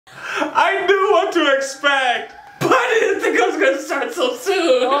what to expect, but I didn't think it was gonna start so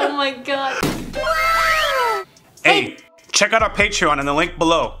soon. Oh my god. Hey, check out our Patreon in the link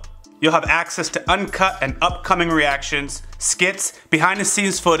below. You'll have access to uncut and upcoming reactions, skits, behind the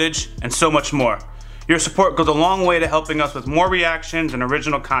scenes footage, and so much more. Your support goes a long way to helping us with more reactions and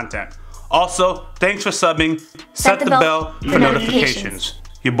original content. Also, thanks for subbing. Set the bell for notifications.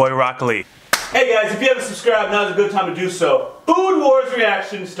 Your boy YaBoyRockLee. Hey guys, if you haven't subscribed, now's a good time to do so. Food Wars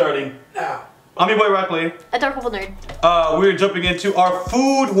reaction starting now. I'm your boy YaBoyRockLee. a.dorkable.nerd. We're jumping into our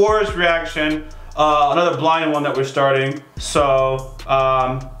Food Wars reaction. Another blind one that we're starting. So,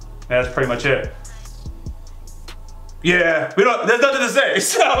 that's pretty much it. Yeah, there's nothing to say,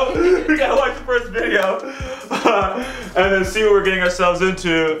 so we gotta watch the first video and then see what we're getting ourselves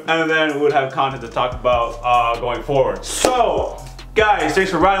into, and then we'll have content to talk about going forward. So, guys, thanks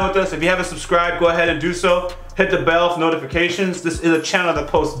for riding with us. If you haven't subscribed, go ahead and do so. Hit the bell for notifications. This is a channel that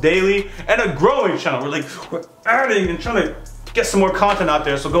posts daily and a growing channel. We're adding and trying to get some more content out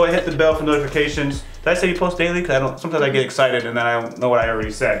there, so go ahead and hit the bell for notifications. Did I say you post daily? Because sometimes I get excited and then I don't know what I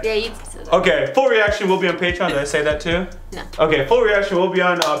already said. Yeah, you said that. Okay, full reaction will be on Patreon. Did I say that too? No. Okay, full reaction will be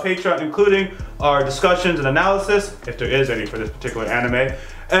on Patreon, including our discussions and analysis, if there is any for this particular anime.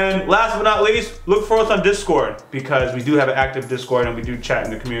 And last but not least, look for us on Discord, because we do have an active Discord and we do chat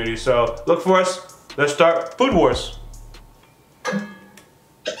in the community. So look for us. Let's start Food Wars.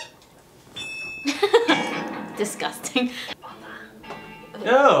 Disgusting.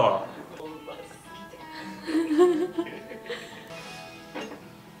 Oh.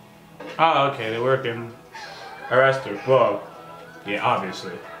 Oh, okay, they're working. Arrested. Whoa. Yeah,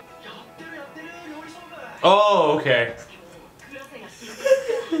 obviously. Oh, okay.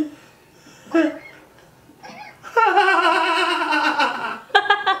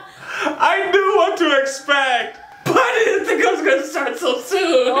 I knew what to expect, but I didn't think I was gonna start so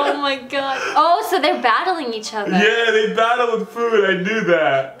soon. Oh my god. Oh, so they're battling each other. Yeah, they battle with food. I knew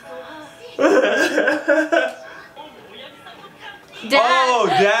that. Dad. Oh,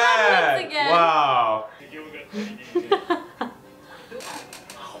 Dad! Once again. Wow.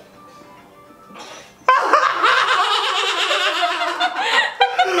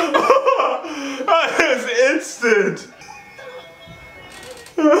 That is instant.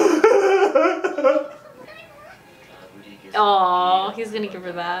 Oh, he's gonna give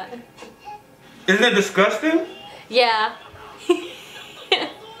her that. Isn't that disgusting? Yeah.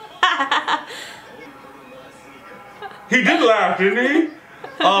 He did laugh, didn't he?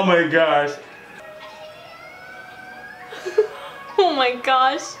 Oh my gosh. Oh my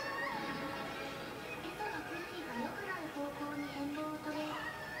gosh.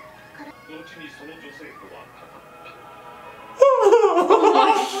 Oh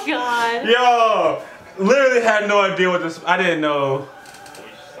my god. Yo, literally had no idea what this, I didn't know.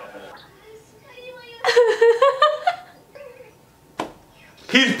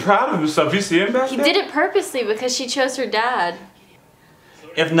 He's proud of himself. You see him back He there? did it purposely because she chose her dad.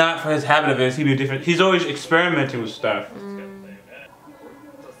 If not for his habit of his, he'd be different. He's always experimenting with stuff.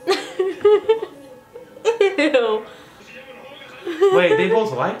 Ew. Wait, they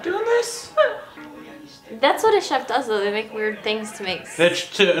both like doing this? That's what a chef does though, they make weird things to make.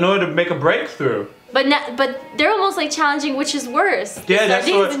 In order to make a breakthrough. But they're almost like challenging which is worse. Yeah, that's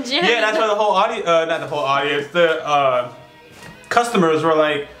what. And gin. Yeah, that's why the whole audience, not the whole audience, the customers were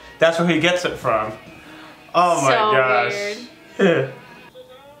like, that's where he gets it from. Oh my gosh. Weird.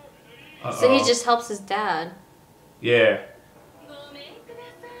 So he just helps his dad. Yeah.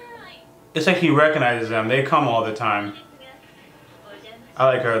 It's like he recognizes them. They come all the time. I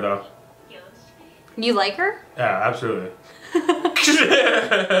like her though. You like her? Yeah, absolutely.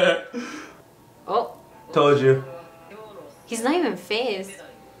 Oh. Told you. He's not even phased.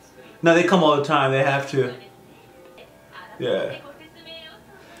 No, they come all the time. They have to. Yeah.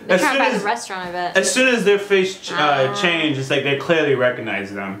 They're trying to buy the restaurant, I bet. As soon as their face change, it's like they clearly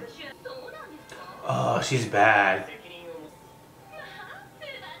recognize them. Oh, she's bad.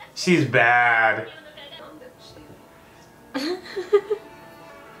 She's bad.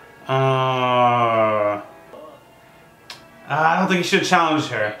 I don't think you should challenge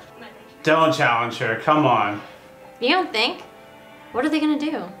her. Don't challenge her. Come on. You don't think? What are they gonna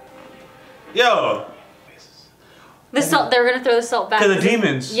do? Yo. The salt. They're gonna throw the salt back. To the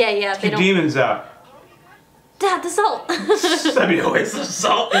demons. Yeah. Keep demons out. Dad, the salt. That'd be a waste of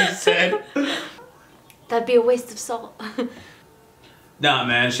salt, he said. That'd be a waste of salt. Nah,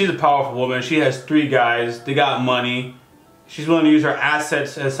 man. She's a powerful woman. She has 3 guys. They got money. She's willing to use her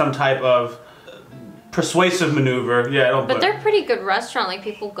assets as some type of persuasive maneuver. Yeah, I don't. But they're pretty good restaurant. Like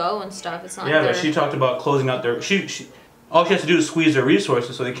people go and stuff. It's not. Yeah, like but she talked about closing out their. All she has to do is squeeze their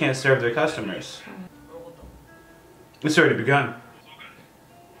resources so they can't serve their customers. It's already begun.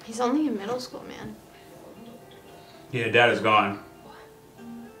 He's only in middle school, man. Yeah, Dad is gone.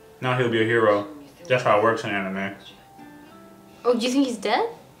 Now he'll be a hero. That's how it works in anime. Oh, do you think he's dead?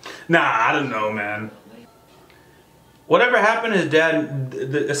 Nah, I don't know, man. Whatever happened, his dad,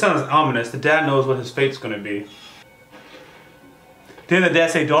 it sounds ominous. The dad knows what his fate's gonna be. Didn't the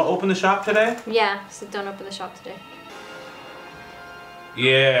dad say, don't open the shop today? Yeah, he said don't open the shop today.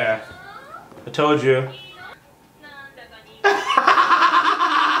 Yeah. I told you.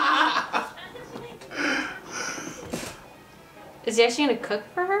 Is he actually gonna cook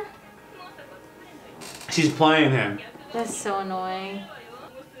for her? She's playing him. That's so annoying.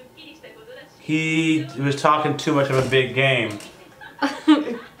 He was talking too much of a big game.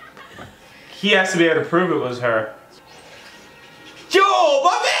 He has to be able to prove it was her. Yo,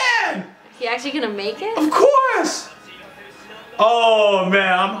 my man! He actually gonna make it? Of course! Oh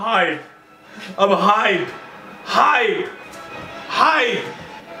man, I'm hype. I'm hype. Hype. Hype.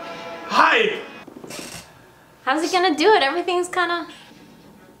 Hype. How's he gonna do it? Everything's kinda...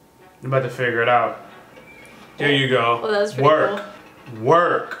 I'm about to figure it out. There you go. Well, that was pretty Work. cool.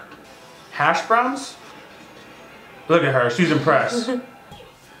 Work. Hash browns? Look at her, she's impressed.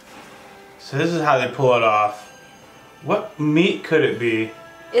 So this is how they pull it off. What meat could it be?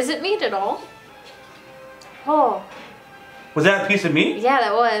 Is it meat at all? Oh. Was that a piece of meat? Yeah,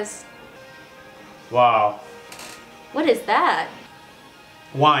 that was. Wow. What is that?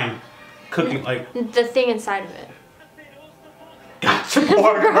 Wine. Cooking, like... The thing inside of it. Gotcha,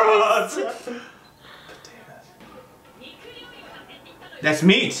 poor girls. That's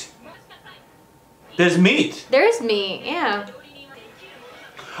meat. There's meat. There's meat, yeah.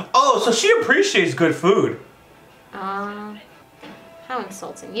 Oh, so she appreciates good food. How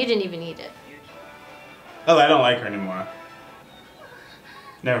insulting. You didn't even eat it. Oh, I don't like her anymore.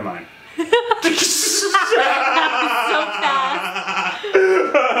 Never mind. So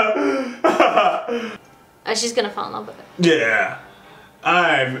fast. She's gonna fall in love with it. Yeah.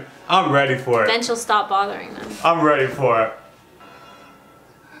 I'm ready for it. Then she'll stop bothering them. I'm ready for it.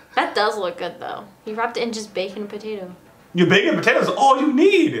 That does look good though. You wrapped it in just bacon and potato. Your bacon and potatoes are all you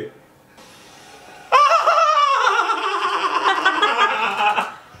need.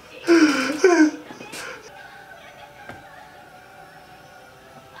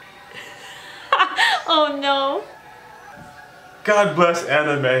 Oh no. God bless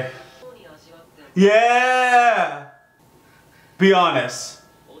anime. Yeah. Be honest.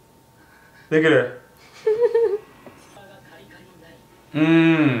 Look at her.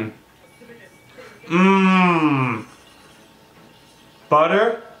 Mmm. Mmm.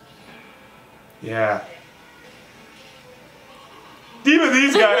 Butter? Yeah. Even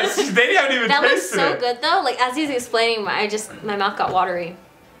these guys, they haven't even That looks tasted so it. good though. Like as he's explaining, my mouth got watery.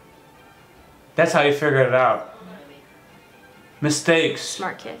 That's how you figured it out. Mistakes.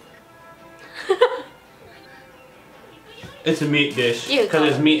 Smart kid. It's a meat dish You because call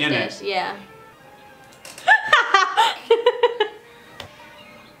there's meat in dish, it. Yeah.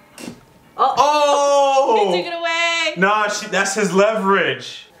 Oh! He took it away. Nah, that's his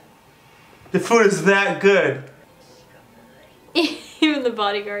leverage. The food is that good. Even the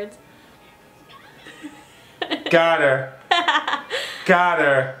bodyguards. Got her. Got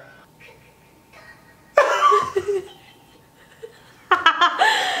her.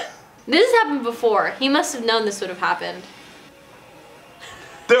 This has happened before. He must have known this would have happened.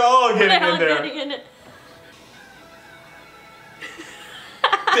 They're all getting They're all in there. getting in it.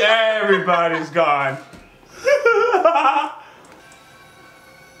 Everybody's gone.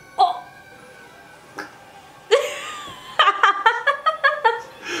 Oh.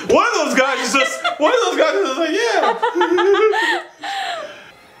 One of those guys is like, yeah.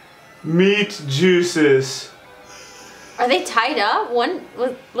 Meat juices. Are they tied up? One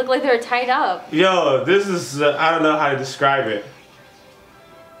looked like they were tied up. Yo, this is, I don't know how to describe it.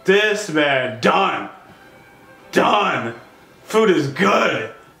 This, man, done. Done. Food is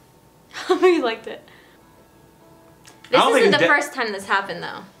good. He liked it. This don't isn't think the first time this happened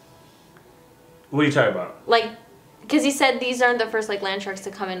though. What are you talking about? Like, because he said these aren't the first like land sharks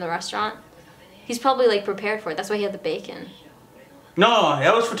to come in the restaurant. He's probably like prepared for it. That's why he had the bacon. No,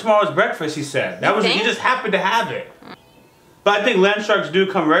 that was for tomorrow's breakfast, he said. That was, he just happened to have it. But I think land sharks do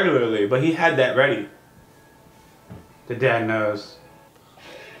come regularly, but he had that ready. The dad knows.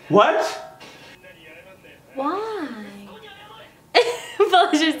 What? Why?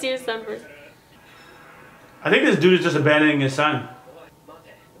 Probably just your son first. I think this dude is just abandoning his son.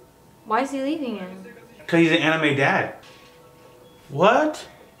 Why is he leaving him? Because he's an anime dad. What?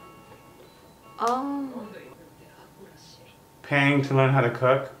 Oh. paying to learn how to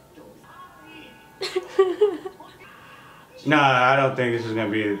cook? Nah, I don't think this is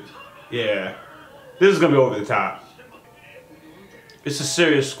gonna be. Yeah, this is gonna be over the top. It's a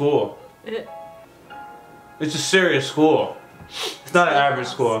serious school. It's a serious school. It's not an average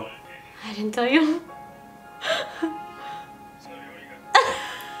school. I didn't tell you.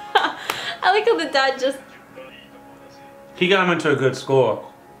 I like how the dad just... He got him into a good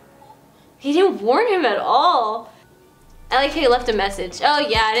school. He didn't warn him at all. I like how he left a message. Oh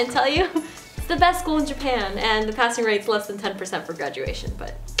yeah, I didn't tell you. It's the best school in Japan, and the passing rate's less than 10% for graduation,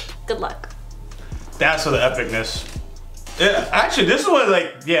 but good luck. That's for the epicness. Yeah, actually, this is what,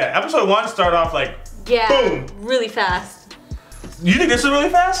 like, yeah, episode 1 started off like, yeah, boom. Really fast. You think this is really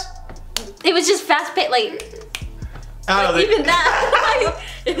fast? It was just fast paced, like even that, like,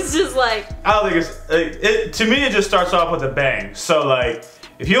 it's just like. I don't think it's, to me it just starts off with a bang. So like,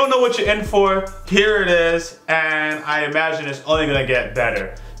 if you don't know what you're in for, here it is, and I imagine it's only gonna get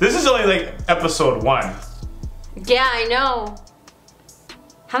better. This is only like episode 1. Yeah, I know.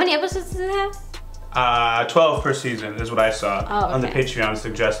 How many episodes does it have? 12 per season is what I saw on the okay. Patreon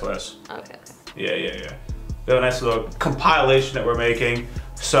suggest list. Okay. Yeah. We have a nice little compilation that we're making.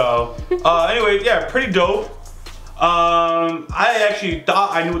 So, anyway, yeah, pretty dope. I actually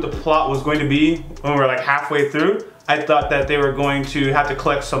thought I knew what the plot was going to be when we were like halfway through. I thought that they were going to have to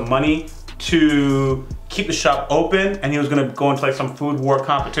collect some money to keep the shop open, and he was gonna go into like some food war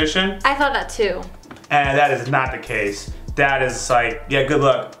competition. I thought that too. And that is not the case. That is like, yeah, good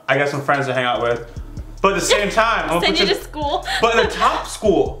luck. I got some friends to hang out with. But at the same time, I'm send you to school. But in the top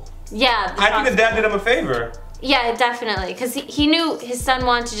school. Yeah. I think the dad did him a favor. Yeah, definitely. Because he knew his son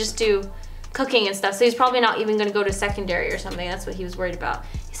wanted to just do cooking and stuff, so he's probably not even gonna go to secondary or something. That's what he was worried about.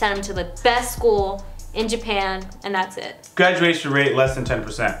 He sent him to the best school in Japan, and that's it. Graduation rate less than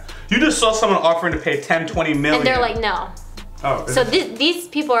 10%. You just saw someone offering to pay 10, 20 million. And they're like, no. Oh. So these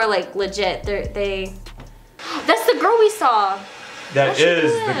people are like legit. They. That's the girl we saw. That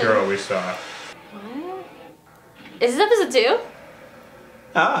is the girl we saw. What? Is this episode 2?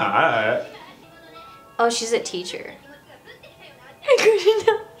 Alright. Oh, she's a teacher. I couldn't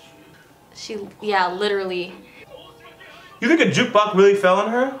know. Yeah, literally. You think a jukebox really fell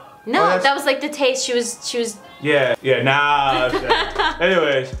on her? No, that was like the taste. She was. Yeah, nah.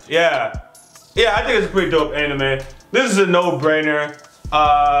 Anyways, yeah, I think it's a pretty dope anime. This is a no-brainer.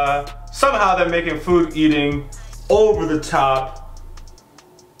 Somehow they're making food eating over the top.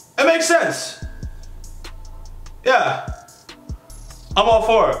 It makes sense. Yeah, I'm all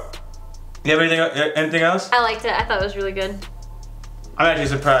for it. You have anything else? I liked it. I thought it was really good. I'm actually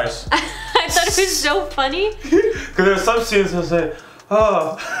surprised. I thought it was so funny. Because there are some scenes I say,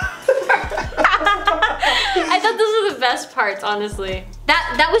 oh. I thought those were the best parts, honestly.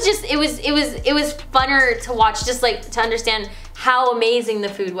 That was just, it was funner to watch, just like to understand how amazing the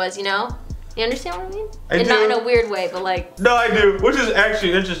food was, you know? You understand what I mean? I do. Not in a weird way, but like. No, I do, which is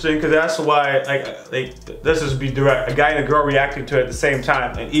actually interesting because that's why, like, let's just be direct. A guy and a girl reacting to it at the same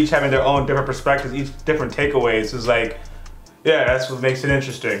time and each having their own different perspectives, each different takeaways is like, yeah, that's what makes it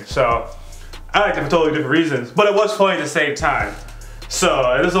interesting. So, I liked it for totally different reasons, but it was funny at the same time.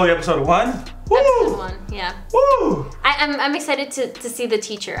 So, this is only episode 1. Woo! Episode 1, yeah. Woo! I'm excited to see the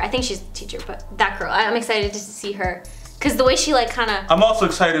teacher. I think she's the teacher, but that girl, I'm excited to see her. Because the way she like kind of... I'm also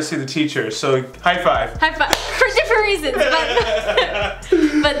excited to see the teacher, so high five. High five, for different reasons,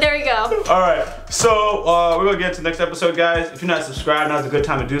 but there we go. Alright, so we're going to get to the next episode, guys. If you're not subscribed, now's a good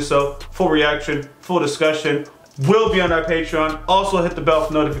time to do so. Full reaction, full discussion will be on our Patreon. Also hit the bell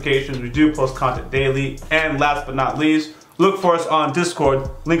for notifications. We do post content daily. And last but not least, look for us on Discord.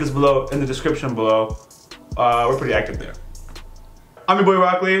 Link is below in the description below. We're pretty active there. I'm your boy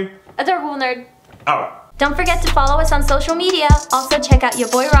YaBoyRockLee. A.dorkable.nerd. Out. Don't forget to follow us on social media. Also check out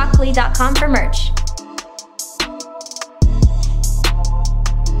YaBoyRockLee.com for merch.